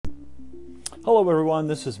Hello everyone,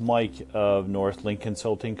 this is Mike of Northlink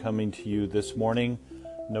Consulting coming to you this morning,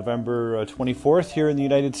 November 24th here in the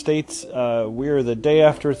United States. We are the day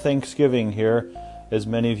after Thanksgiving here. As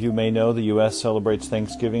many of you may know, the U.S. celebrates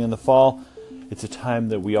Thanksgiving in the fall. It's a time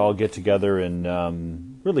that we all get together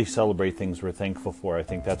and really celebrate things we're thankful for. I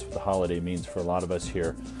think that's what the holiday means for a lot of us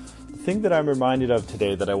here. The thing that I'm reminded of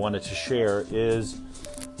today that I wanted to share is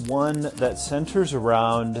one that centers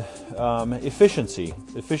around efficiency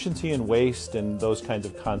and waste and those kinds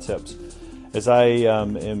of concepts. As I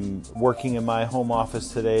am working in my home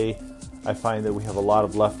office today, I find that we have a lot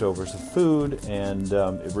of leftovers of food, and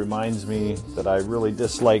it reminds me that I really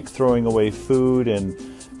dislike throwing away food and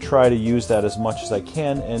try to use that as much as I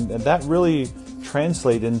can, and that really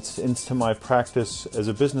translates into my practice as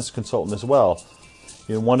a business consultant as well.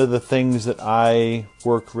 You know, one of the things that I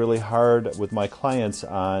work really hard with my clients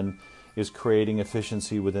on is creating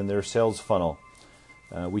efficiency within their sales funnel.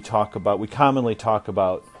 We commonly talk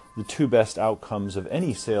about the two best outcomes of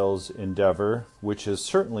any sales endeavor, which is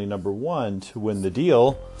certainly number one, to win the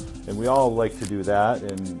deal, and we all like to do that,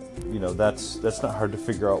 and you know that's not hard to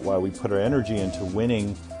figure out why we put our energy into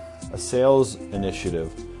winning a sales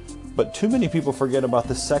initiative. But too many people forget about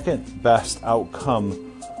the second best outcome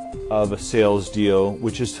of a sales deal,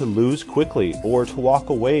 which is to lose quickly or to walk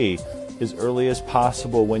away as early as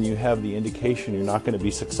possible when you have the indication you're not going to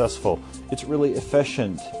be successful. It's really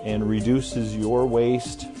efficient and reduces your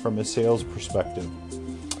waste from a sales perspective.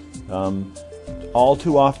 All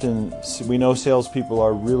too often, we know salespeople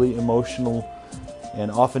are really emotional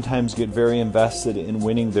and oftentimes get very invested in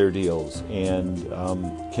winning their deals and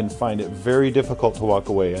can find it very difficult to walk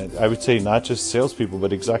away. I would say not just salespeople,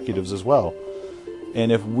 but executives as well. And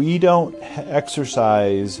if we don't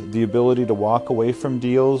exercise the ability to walk away from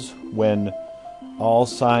deals when all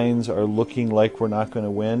signs are looking like we're not going to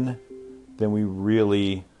win, then we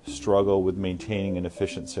really struggle with maintaining an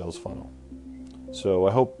efficient sales funnel. So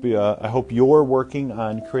I hope you're working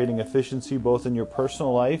on creating efficiency both in your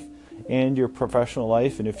personal life and your professional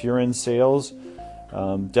life. And if you're in sales,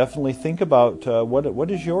 definitely think about what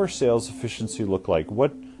does your sales efficiency look like?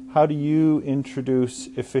 How do you introduce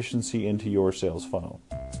efficiency into your sales funnel?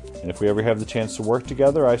 And if we ever have the chance to work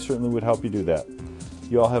together, I certainly would help you do that.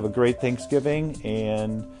 You all have a great Thanksgiving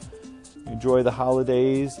and enjoy the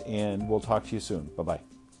holidays, and we'll talk to you soon. Bye-bye.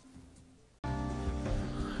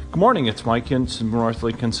 Good morning, it's Mike Ince from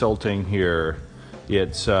Northlink Consulting here.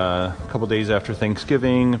 It's a couple days after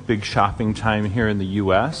Thanksgiving, big shopping time here in the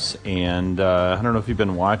U.S., and I don't know if you've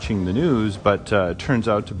been watching the news, but it turns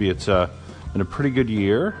out to be it's been a pretty good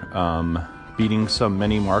year, beating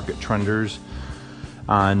many market trenders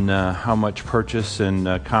on how much purchase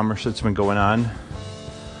and commerce that's been going on.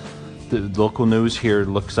 The local news here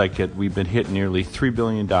looks like we've been hit nearly $3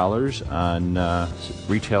 billion on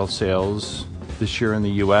retail sales this year in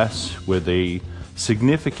the U.S., with a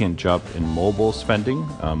significant jump in mobile spending,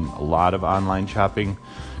 a lot of online shopping.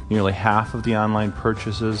 Nearly half of the online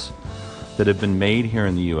purchases that have been made here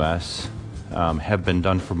in the U.S. Have been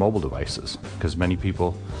done for mobile devices, because many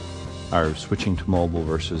people are switching to mobile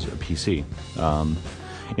versus a PC.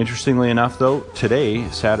 Interestingly enough, though, today,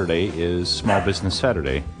 Saturday, is Small Business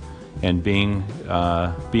Saturday, and being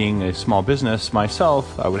a small business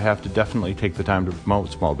myself, I would have to definitely take the time to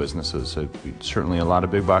promote small businesses. Certainly a lot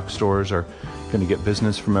of big box stores are going to get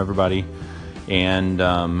business from everybody, and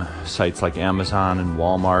sites like Amazon and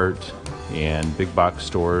Walmart and big box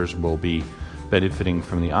stores will be benefiting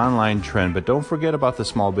from the online trend. But don't forget about the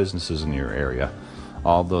small businesses in your area.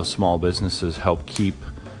 All those small businesses help keep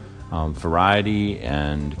variety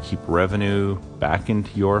and keep revenue back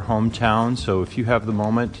into your hometown. So if you have the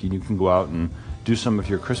moment, you can go out and do some of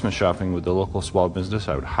your Christmas shopping with the local small business.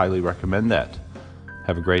 I would highly recommend that.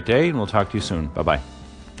 Have a great day, and we'll talk to you soon. Bye-bye.